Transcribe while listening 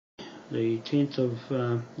the 10th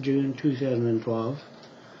of June 2012,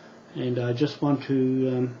 and I just want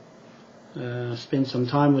to spend some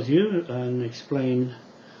time with you and explain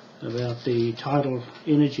about the tidal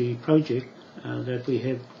energy project that we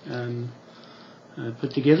have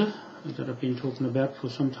put together, that I've been talking about for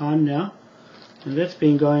some time now, and that's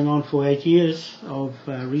been going on for 8 years of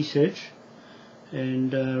research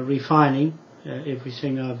and refining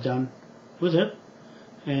everything I've done with it,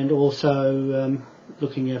 and also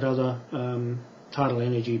looking at other tidal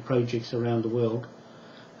energy projects around the world.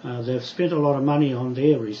 They've spent a lot of money on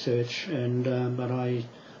their research, and but I'm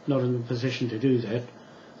not in a position to do that.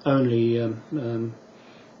 Only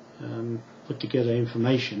put together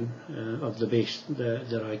information of the best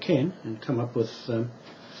that I can, and come up with a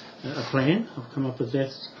plan. I've come up with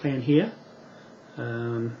that plan here,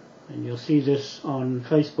 and you'll see this on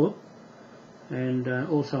Facebook and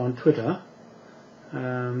also on Twitter.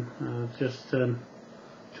 Just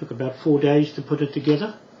took about 4 days to put it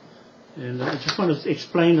together, and I just want to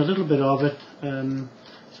explain a little bit of it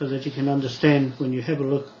so that you can understand when you have a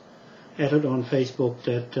look at it on Facebook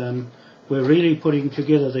that we're really putting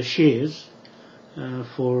together the shares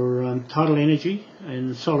for tidal energy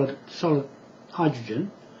and solid hydrogen,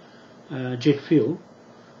 jet fuel,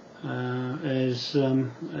 as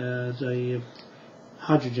the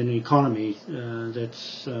hydrogen economy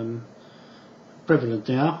that's prevalent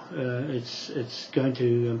now. It's going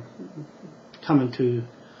to come into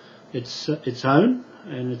its own,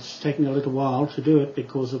 and it's taking a little while to do it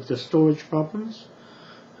because of the storage problems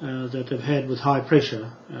that they've had with high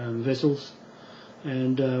pressure vessels,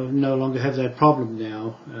 and no longer have that problem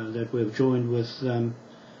now that we've joined with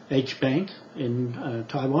H-Bank in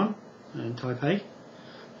Taiwan and Taipei,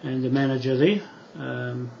 and the manager there.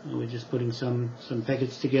 We're just putting some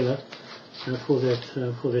packets together for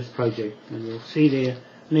this project, and you'll see their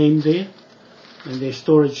name there and their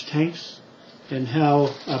storage tanks, and how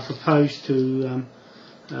I propose to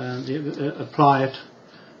apply it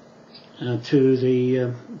to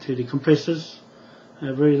the compressors.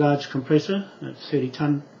 A very large compressor at 30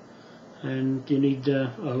 ton, and you need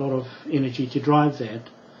a lot of energy to drive that.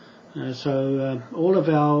 So all of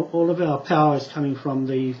our power is coming from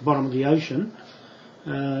the bottom of the ocean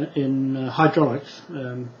in hydraulics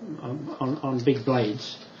on big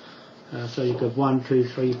blades. So you've got 1, 2,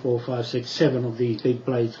 3, 4, 5, 6, 7 of these big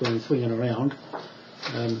blades going swinging around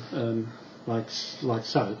like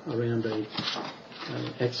so around a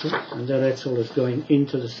axle, and that axle is going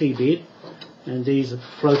into the seabed, and these are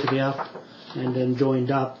floated out and then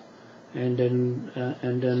joined up, and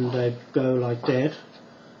then they go like that,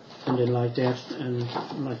 and then like that, and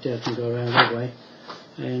like that, and go around that way.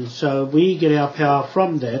 And so we get our power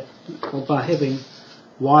from that by having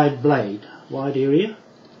wide area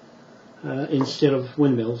instead of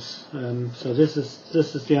windmills. So this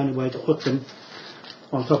is the only way to put them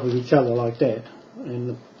on top of each other like that, and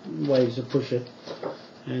the waves that push it.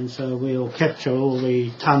 And so we'll capture all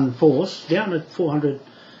the ton force down at 400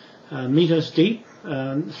 metres deep,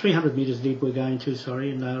 300 metres deep we're going to,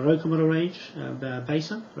 in the Rai'atea range,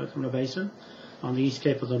 Rai'atea Basin, on the east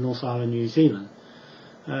cape of the North Island, New Zealand.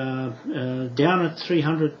 Down at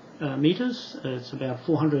 300 metres, it's about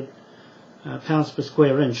 400 pounds per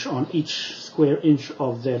square inch on each square inch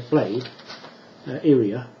of that blade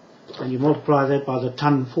area, and you multiply that by the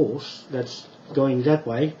ton force that's going that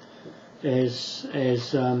way as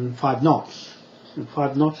 5 knots. And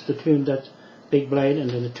 5 knots to turn that big blade, and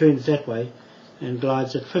then it turns that way and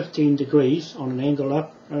glides at 15 degrees on an angle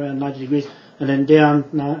up around 90 degrees, and then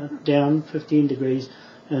down 15 degrees,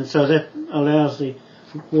 and so that allows the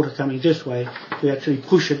water coming this way to actually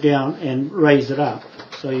push it down and raise it up.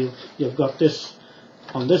 So you've got this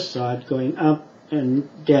on this side going up and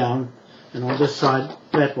down, and on this side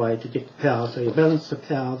that way to get the power. So you balance the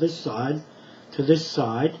power this side to this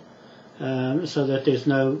side, so that there's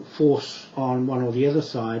no force on one or the other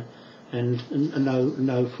side, and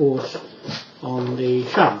no force on the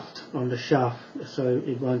shaft. So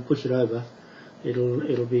it won't push it over.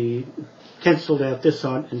 It'll be cancelled out this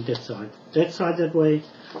side and that side. That side that way,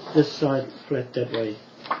 this side flat that way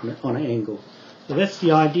on an angle. So that's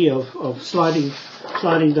the idea of sliding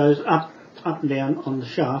those up and down on the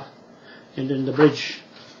shaft, and then the bridge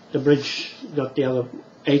got the other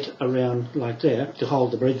 8 around like that to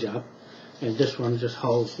hold the bridge up, and this one just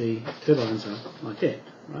holds the turbines up like that,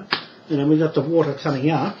 right? And then we got the water coming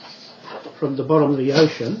out from the bottom of the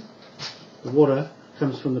ocean. The water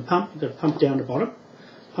comes from the pump. You've got a pump down the bottom,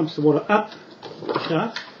 pumps the water up the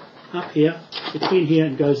shaft, up here, between here,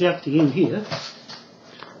 and goes out the end here,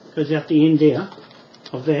 goes out the end there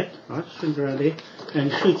of that, right, swings around there,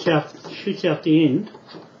 and shoots out the end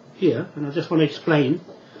here. And I just want to explain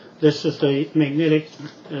this is the magnetic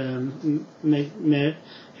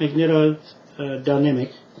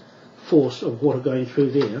magnetodynamic force of water going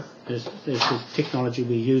through there. This is the technology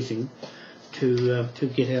we're using to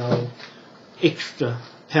get our extra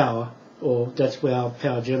power, or that's where our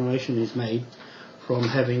power generation is made, from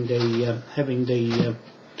having the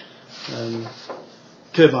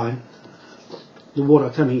turbine, the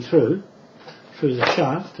water coming through the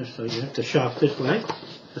shaft. So you have the shaft this way,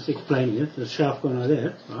 just explaining it, the shaft going like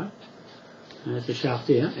that, right? And there's the shaft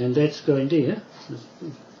there, and that's going there,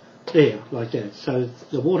 like that. So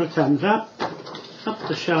the water comes up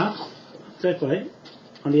the shaft, that way,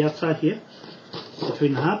 on the outside here,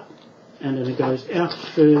 between the hub, and then it goes out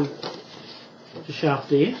through the shaft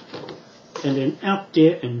there, and then out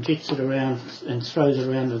there and jets it around and throws it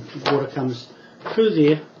around. The water comes through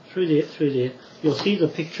there. You'll see the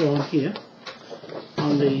picture on here,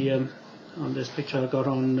 on the on this picture I got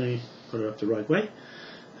on the, put it up the right way,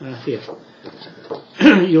 here.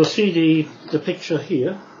 You'll see the picture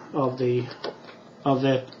here of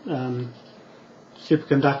that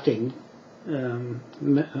superconducting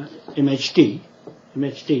MTHD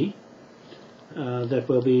that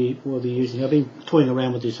we'll be using. I've been toying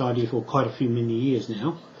around with this idea for quite a few many years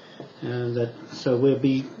now, so we'll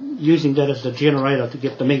be using that as the generator to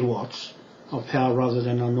get the megawatts of power rather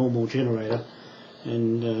than a normal generator,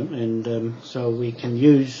 and so we can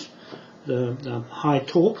use the high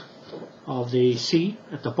torque of the sea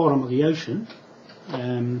at the bottom of the ocean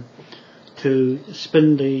to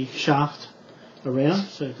spin the shaft around.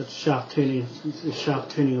 So the shaft turning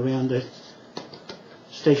around the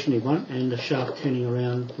stationary one, and the shaft turning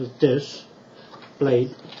around with this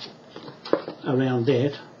blade around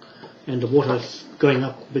that, and the water's going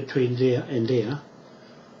up between there and there,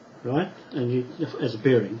 right? And as a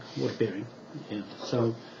bearing, water bearing. Yeah.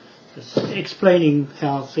 So it's explaining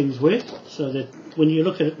how things work, so that when you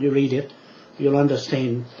look at it, you read it, you'll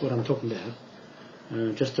understand what I'm talking about.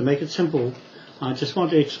 Just to make it simple, I just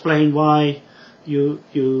want to explain why you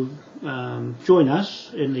join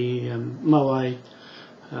us in the Moai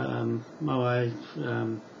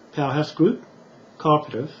Power House Group, Co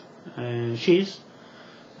Operative, shares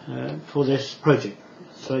for this project.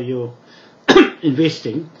 So you're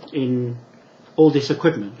investing in all this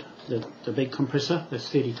equipment, the big compressor, there's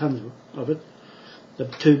 30 tons of it, the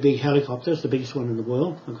two big helicopters, the biggest one in the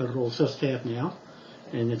world. I've got it all sussed out now,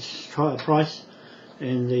 and it's price,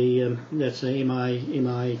 and that's the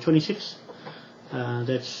MI 26.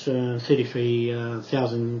 That's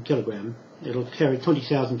 33,000 kilogram. It'll carry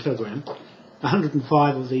 20,000 kilogram.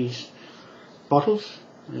 105 of these bottles.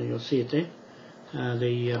 You'll see it there.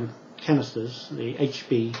 The canisters, the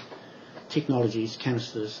HB Technologies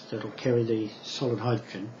canisters that'll carry the solid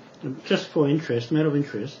hydrogen. And just for interest, matter of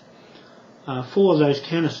interest, 4 of those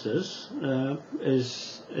canisters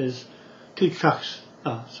is 2 trucks.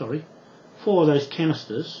 4 of those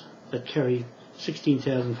canisters that carry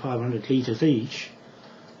 16,500 litres each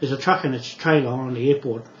is a truck and its trailer on the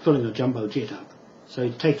airport filling a jumbo jet up. So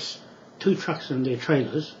it takes 2 trucks and their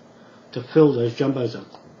trailers to fill those jumbos up,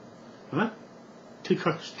 right? 2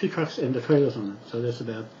 trucks and the trailers on it. So that's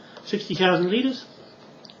about 60,000 litres.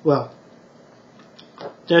 Well,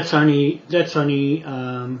 that's only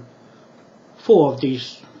 4 of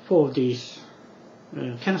these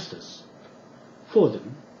canisters. 4 of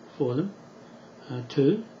them.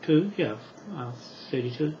 32.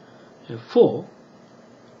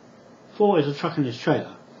 4 is a truck and its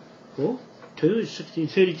trailer. 2 is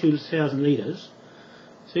 32,000 litres.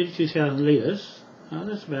 32,000 litres.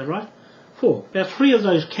 That's about right. 4. About 3 of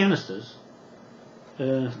those canisters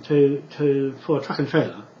for a truck and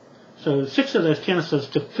trailer. So 6 of those canisters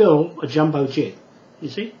to fill a jumbo jet. You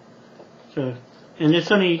see? So, and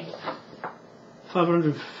it's only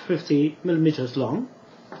 550 millimeters long,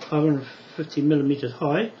 550 millimeters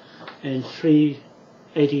high, and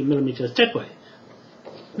 380 millimeters that way.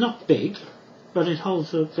 Not big, but it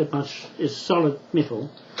holds that much. Is solid metal,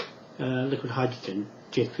 liquid hydrogen,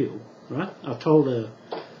 jet fuel. Right? I told our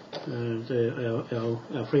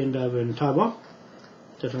friend over in Taiwan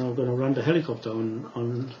that I'm going to run the helicopter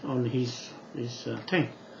on his tank,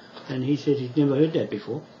 and he said he'd never heard that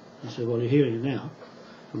before. I said, well, you're hearing it now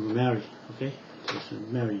from a Maori, okay? Just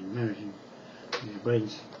marrying your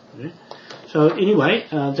brains. Okay? So anyway,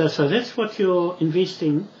 so that's what you're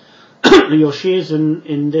investing your shares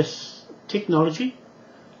in this technology,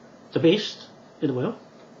 the best in the world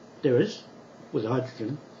there is, with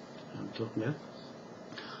hydrogen I'm talking about,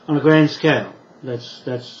 on a grand scale. That's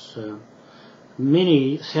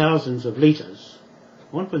many thousands of litres,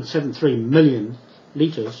 1.73 million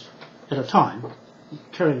litres at a time,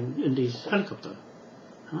 carrying in these helicopters.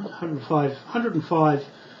 105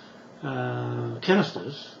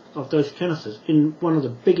 canisters, of those canisters, in one of the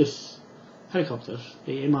biggest helicopters,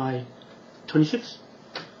 the Mi-26,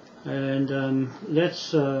 and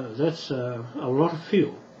that's a lot of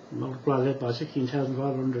fuel. Multiply that by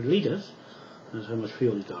 16,500 litres, that's how much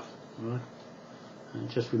fuel he's got, right? And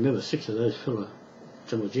just remember, 6 of those fill a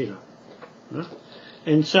jumbo jetter, right?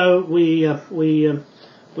 And so we're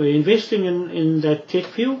investing in that jet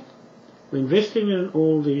fuel. We're investing in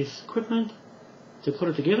all this equipment to put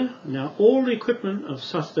it together. Now all the equipment I've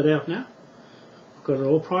sussed it out now. I've got it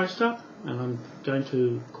all priced up, and I'm going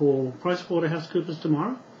to call PricewaterhouseCoopers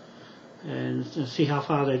tomorrow and see how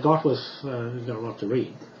far they got with. We've got a lot to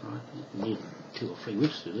read. Right? You need 2 or 3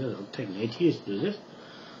 weeks to do this. It'll take me 8 years to do this.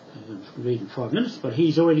 I can read in 5 minutes, but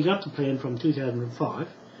he's already got the plan from 2005.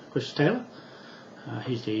 Chris Taylor.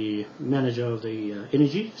 He's the manager of the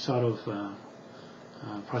energy side of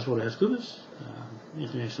PricewaterhouseCoopers,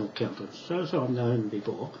 international accountants. So I've known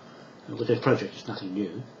before. With that project, it's nothing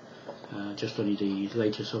new. Just only the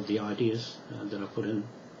latest of the ideas that I put in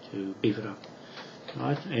to beef it up.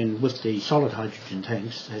 Right? And with the solid hydrogen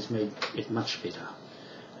tanks, has made it much better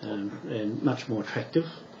and much more attractive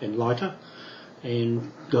and lighter,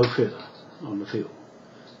 and go further on the fuel.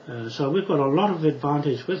 So we've got a lot of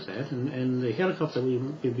advantage with that, and the helicopter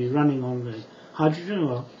we'll be running on the hydrogen,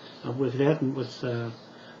 or I've worked it out with the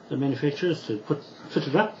manufacturers to fit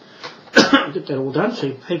it up, get that all done, so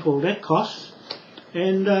you pay for all that cost,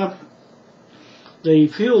 and the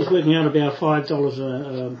fuel's working out about $5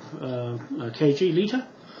 a kg litre,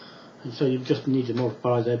 and so you just need to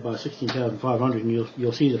multiply that by 16,500, and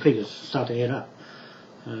you'll see the figures start to add up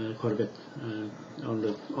quite a bit on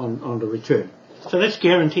the return. So that's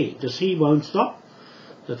guaranteed. The sea won't stop.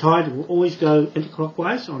 The tide will always go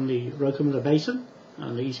anti-clockwise on the Rai'atea Basin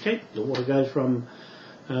on the East Cape. The water goes from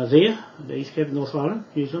the East Cape, North Island,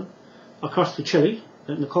 New Zealand, across to Chile,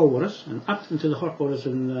 in the cold waters, and up into the hot waters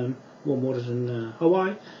and warm waters in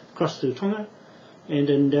Hawaii, across to Tonga, and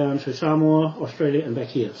then down to Samoa, Australia, and back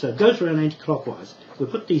here. So it goes around anti-clockwise. We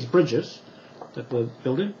put these bridges that we're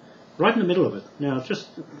building right in the middle of it. Now, just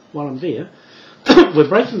while I'm there, we're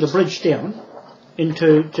breaking the bridge down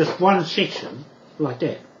into just one section like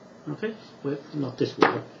that. Okay, well, not this way,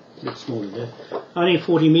 a bit smaller there. Only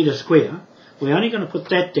 40 metres square. We're only going to put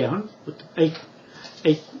that down with eight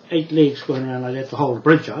legs going around like that to hold the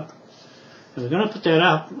bridge up. And we're going to put that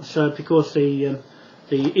up so because the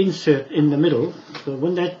insert in the middle, so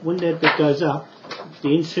when that bit goes up,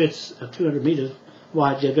 the inserts are 200 metres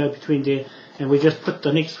wide. They go between there, and we just put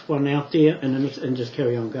the next one out there, and the next, and just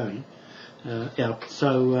carry on going out.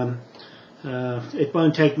 So it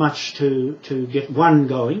won't take much to get one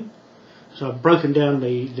going. So I've broken down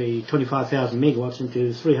the 25,000 megawatts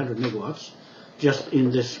into 300 megawatts just in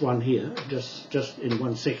this one here, just in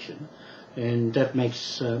one section, and that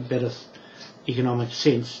makes better economic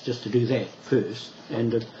sense just to do that first,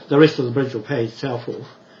 and the rest of the bridge will pay itself off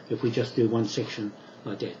if we just do one section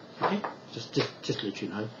like that. Okay, just to let you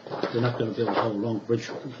know, we're not going to build a whole long bridge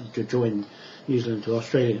to join New Zealand to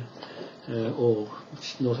Australia or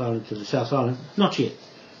North Island to the South Island. Not yet.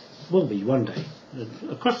 Will be one day.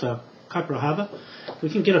 Across the Kaipara Harbour, we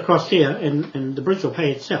can get across there, and the bridge will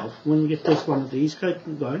pay itself. When we get this one at the East Cape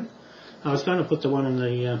going, I was going to put the one in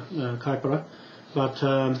the Kaipara, but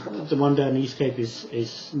the one down the East Cape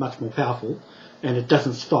is much more powerful, and it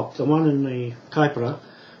doesn't stop. The one in the Kaipara,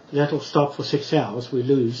 that'll stop for 6 hours. We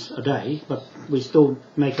lose a day, but we still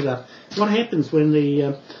make it up. What happens when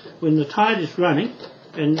the tide is running,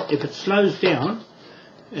 and if it slows down,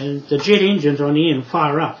 and the jet engines on the end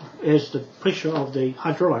fire up as the pressure of the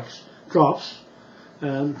hydraulics drops,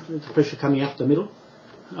 the pressure coming up the middle,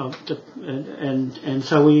 and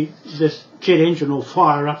so this jet engine will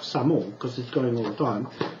fire up some more because it's going all the time,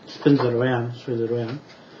 spins it around,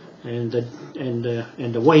 and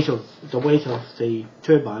the weight of the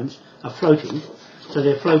turbines are floating, so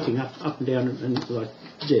they're floating up and down and like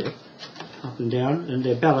there, up and down, and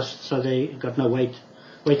they're ballast, so they got no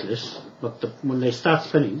weightless. But when they start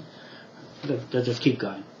spinning, they just keep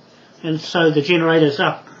going, and so the generator's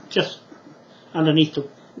up just underneath the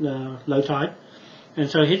low tide, and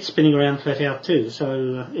so it's spinning around flat out too.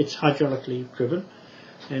 So it's hydraulically driven,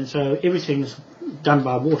 and so everything's done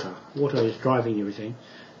by water. Water is driving everything,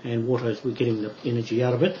 and water is we're getting the energy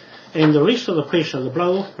out of it, and the rest of the pressure, the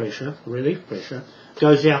blow-off pressure, relief pressure,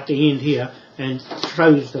 goes out the end here and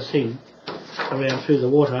throws the thing around through the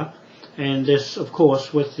water. And this, of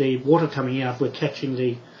course, with the water coming out, we're catching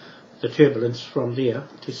the turbulence from there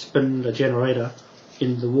to spin the generator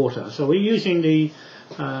in the water. So we're using the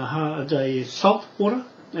salt water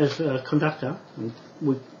as a conductor, and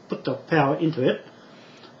we put the power into it,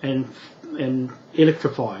 and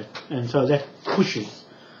electrify it, and so that push it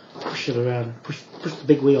around, push the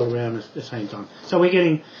big wheel around at the same time. So we're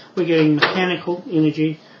getting mechanical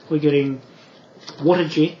energy, we're getting water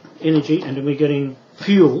jet energy, and then we're getting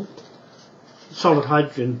fuel, solid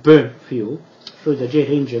hydrogen burnt fuel through the jet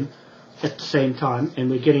engine at the same time, and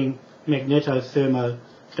we're getting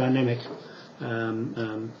magnetothermodynamic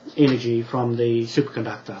energy from the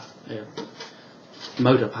superconductor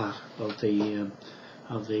motor part of the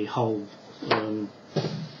whole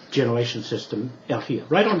generation system out here,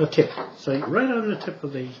 right on the tip. So right on the tip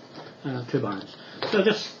of the turbines. So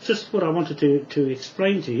that's just what I wanted to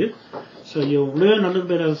explain to you. So you'll learn a little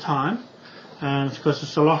bit at a time, because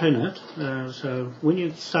there's a lot in it. So when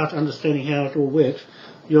you start understanding how it all works,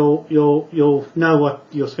 you'll know what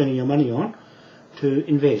you're spending your money on to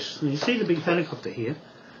invest. And you see the big helicopter here.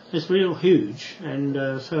 It's real huge, and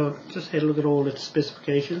so just had a look at all its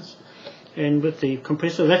specifications. And with the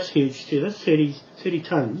compressor, that's huge too. That's 30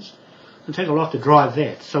 tons. It'll take a lot to drive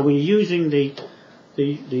that. So we're using the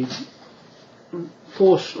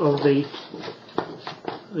force of the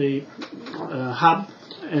hub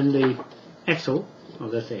and the axle. Oh,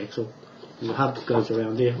 that's the axle. And the hub goes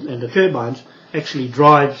around there, and the turbines actually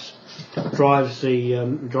drives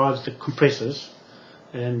the compressors,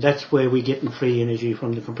 and that's where we're getting free energy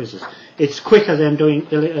from the compressors. It's quicker than doing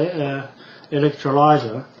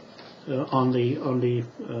electrolyzer on the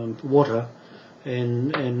water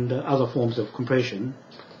and other forms of compression,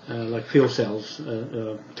 like fuel cells,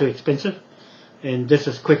 too expensive, and this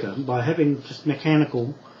is quicker. By having just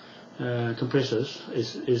mechanical compressors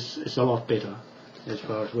is a lot better as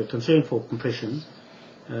far as we're concerned for compression,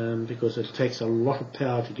 because it takes a lot of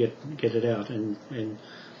power to get it out, and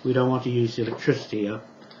we don't want to use the electricity up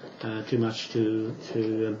too much to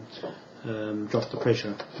drop the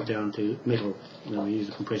pressure down to metal. We use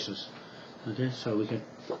the compressors. Okay, so we get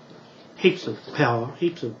heaps of power,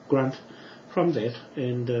 heaps of grunt from that,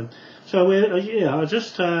 and so we're I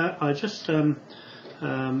just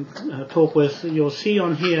talk with. You'll see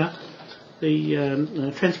on here the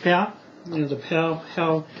transpower. The power,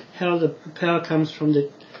 how the power comes from the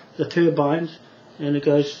turbines, and it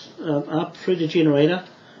goes up through the generator,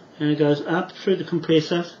 and it goes up through the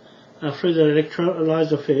compressors, through the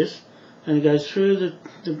electrolyzer first, and it goes through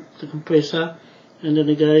the compressor, and then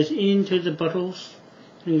it goes into the bottles,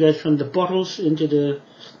 and it goes from the bottles into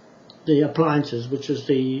the appliances, which is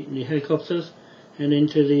the helicopters, and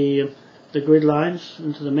into the grid lines,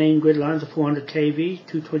 into the main grid lines, the 400 kV,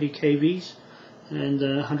 220 kVs, and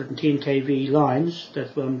 110 kV lines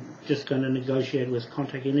that I'm just going to negotiate with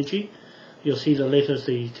Contact Energy. You'll see the letters,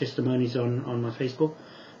 the testimonies on my Facebook,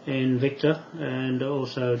 and Vector, and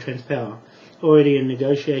also Transpower. Already in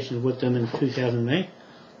negotiations with them in 2008.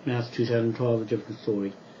 Now it's 2012, a different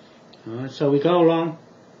story. Alright, so we go along,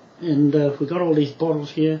 and we've got all these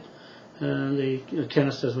bottles here, the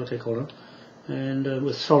canisters, what they call them, and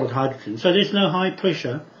with solid hydrogen. So there's no high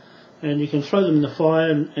pressure, and you can throw them in the fire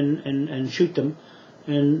and shoot them,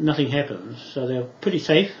 and nothing happens. So they're pretty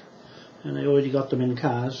safe, and they already got them in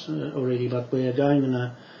cars already. But we're going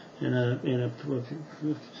to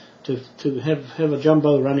have a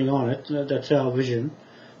jumbo running on it. That's our vision,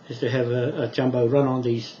 is to have a jumbo run on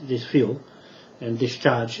this fuel and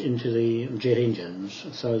discharge into the jet engines.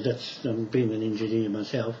 So that's being an engineer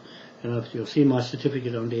myself, and you'll see my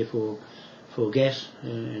certificate on there for gas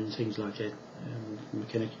and things like that,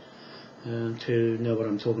 mechanic. To know what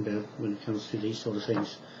I'm talking about when it comes to these sort of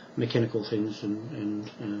things, mechanical things and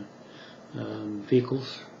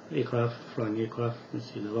vehicles, aircraft, flying aircraft. You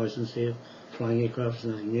see the license there, flying aircraft is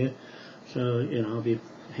nothing new. So I'll be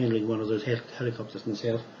handling one of those helicopters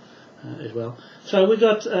myself as well. So we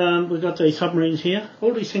got the submarines here.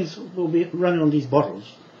 All these things will be running on these bottles.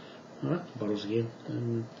 All right, bottles again,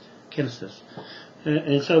 canisters.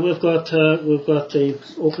 And so we've got the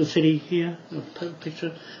Auckland City here, a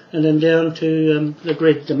picture, and then down to the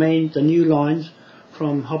grid, the new lines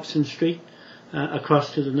from Hobson Street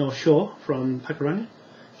across to the North Shore from Pakuranga.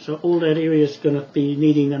 So all that area is going to be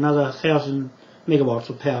needing another 1,000 megawatts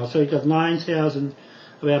of power. So you've got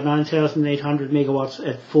about 9,800 megawatts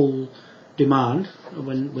at full demand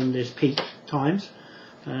when there's peak times,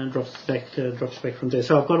 and drops back from there.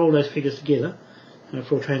 So I've got all those figures together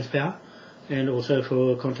for Transpower, and also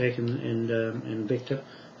for Contact and Vector.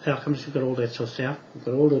 Power companies, we've got all that sorted out. We've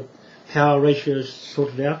got all the power ratios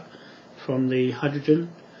sorted out from the hydrogen,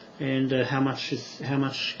 and how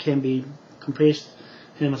much can be compressed,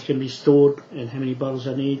 how much can be stored, and how many bottles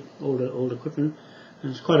I need, all the equipment.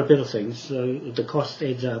 And it's quite a bit of things, so the cost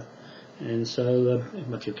adds up, and so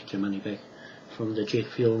but you'll get your money back from the jet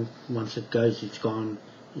fuel. Once it goes, it's gone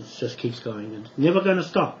It just keeps going and never going to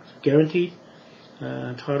stop. Guaranteed.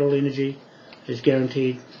 Tidal Energy is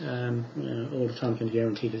guaranteed. All the time can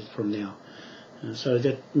guarantee this from now. So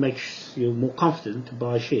that makes you more confident to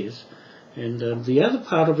buy shares. And the other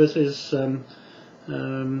part of it is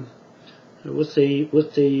with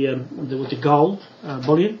the gold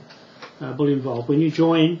bullion vault. When you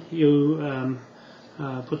join, you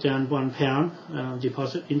put down £1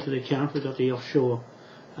 deposit into the account. We've got the offshore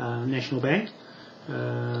National Bank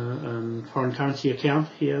foreign currency account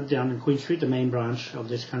here down in Queen Street, the main branch of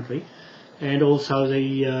this country, and also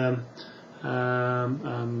the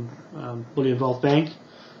Bullion Vault Bank.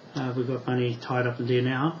 We've got money tied up in there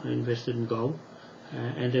now, invested in gold.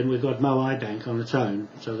 And then we've got Moai Bank on its own.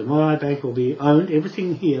 So the Moai Bank will be owned,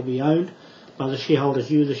 everything here will be owned by the shareholders,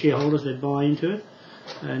 you the shareholders that buy into it.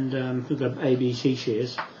 And we've got ABC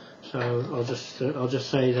shares. So I'll just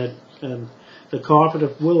say that the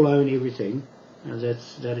cooperative will own everything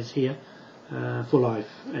that is here for life,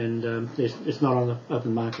 and it's not on the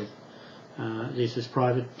open market. There's this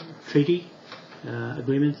private treaty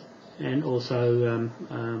agreement, and also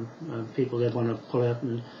people that want to pull out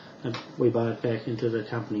and we buy it back into the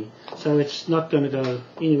company. So it's not going to go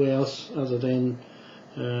anywhere else other than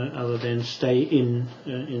stay in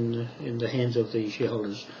the hands of the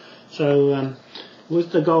shareholders. So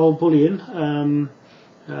with the gold bullion,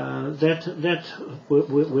 we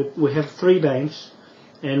have 3 banks,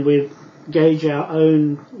 and we gauge our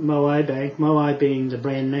own Moai Bank. Moai being the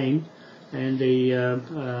brand name, and the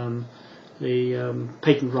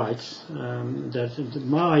patent rights. That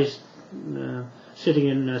Moai's standing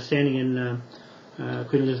in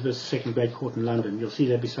Queen Elizabeth's II Great Court in London. You'll see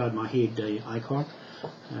that beside my head, the icon,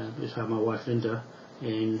 beside my wife Linda,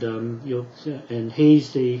 and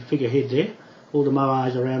he's the figurehead there. All the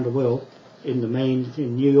Moais around the world, in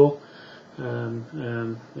New York,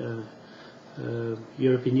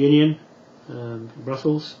 European Union,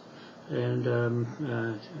 Brussels, and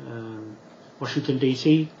Washington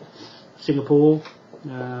DC, Singapore,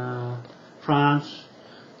 France.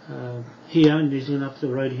 Here in New Zealand, up the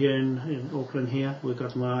road here in Auckland here, we've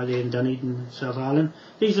got Moai there in Dunedin, South Island.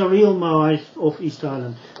 These are real Moais off East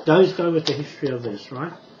Island. Those go with the history of this,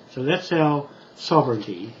 right? So that's our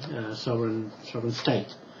sovereignty, sovereign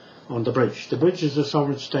state on the bridge. The bridge is a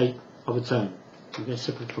sovereign state of its own, okay,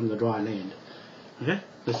 separate from the dry land. Okay,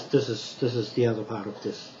 this is the other part of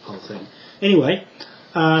this whole thing. Anyway,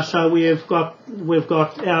 so we've got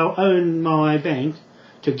our own Moai Bank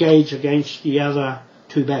to gauge against the other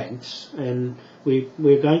 2 banks, and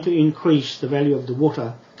we're going to increase the value of the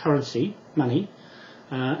water currency, money,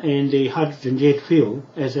 and the hydrogen jet fuel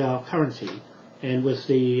as our currency. And with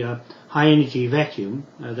the high energy vacuum,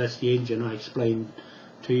 that's the engine I explained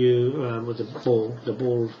to you with the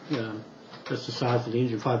ball, that's the size of the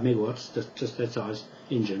engine, 5 megawatts, that's just that size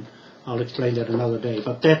engine. I'll explain that another day.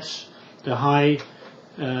 But that's the high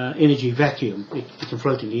energy vacuum. It can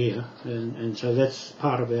float in the air, and so that's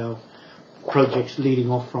part of our projects leading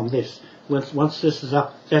off from this. Once this is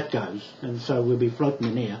up, that goes, and so we'll be floating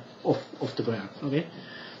in air off the ground. Okay,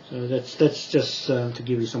 so that's just to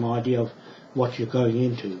give you some idea of what you're going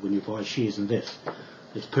into when you buy shares in this.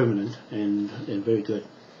 It's permanent and very good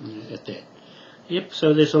at that. Yep.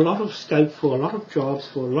 So there's a lot of scope for a lot of jobs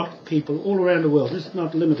for a lot of people all around the world. This is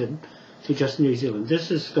not limited to just New Zealand. This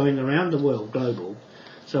is going around the world, global.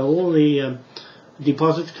 So all the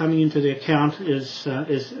deposits coming into the account is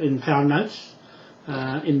in pound notes,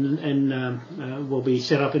 will be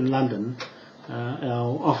set up in London,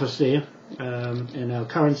 our office there, and our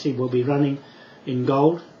currency will be running in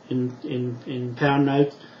gold, in pound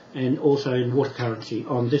note, and also in water currency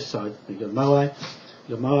on this side. You've got Moai,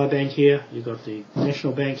 you've got Moai Bank here, you've got the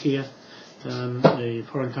National Bank here, the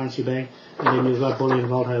Foreign Currency Bank, and then you've got Bullion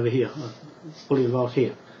Vault over here, Bullion Vault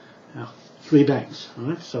here. Now, 3 banks, all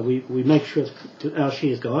right? So we make sure our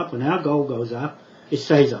shares go up. When our gold goes up, it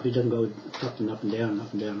stays up. It doesn't go up and down, up and down,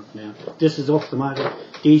 up and down. This is off the market.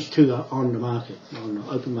 These 2 are on the market, on the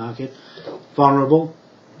open market. Vulnerable.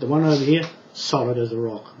 The one over here, solid as a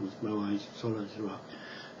rock. Moai, solid as a rock.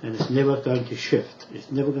 And it's never going to shift. It's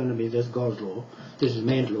never going to be this God's law. This is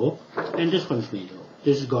man's law. And this one's man's law.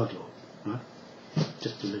 This is God's law, right?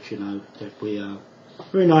 Just to let you know that we are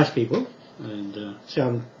very nice people and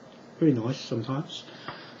sound very nice sometimes.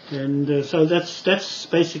 And so that's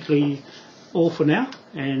basically all for now,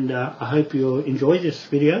 and I hope you'll enjoy this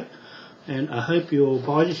video, and I hope you'll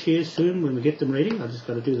buy the shares soon when we get them ready. I just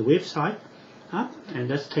got to do the website up, and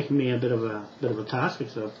that's taken me a bit of a task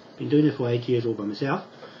because I've been doing this for 8 years all by myself,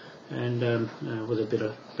 and with a bit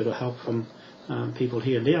of help from people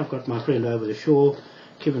here and there. I've got my friend over the shore,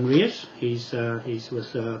 Kevin Reyes. He's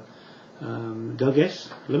with Go Gas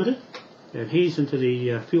Limited, and he's into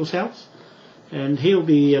the fuel cells, and he'll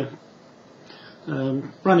be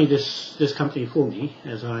running this company for me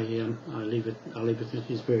as I leave it with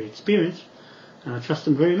his very experience. And I trust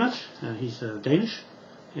him very much. He's Danish,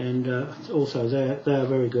 and also they're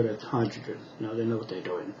very good at hydrogen. They know what they're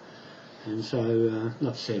doing, and so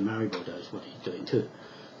not to say Maribor does what he's doing too.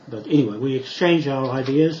 But anyway, we exchange our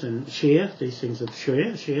ideas and share these things.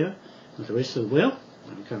 Share with the rest of the world.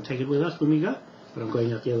 And we can't take it with us when we go. But I'm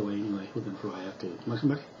going out the other way anyway. We're going to fly out to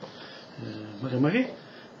Moko'nui.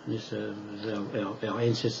 And this our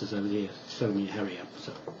ancestors over there telling me to hurry up.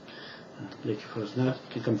 So let you fellas know. You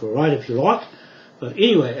can come for a ride if you like. But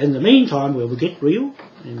anyway, in the meantime, we'll get real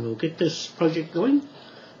and we'll get this project going,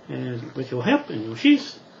 and with your help and your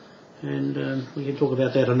shares, and we can talk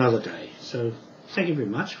about that another day. So thank you very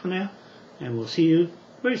much for now, and we'll see you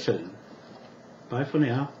very soon. Bye for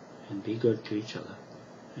now, and be good to each other.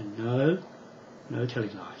 And no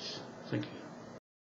telling lies. Thank you.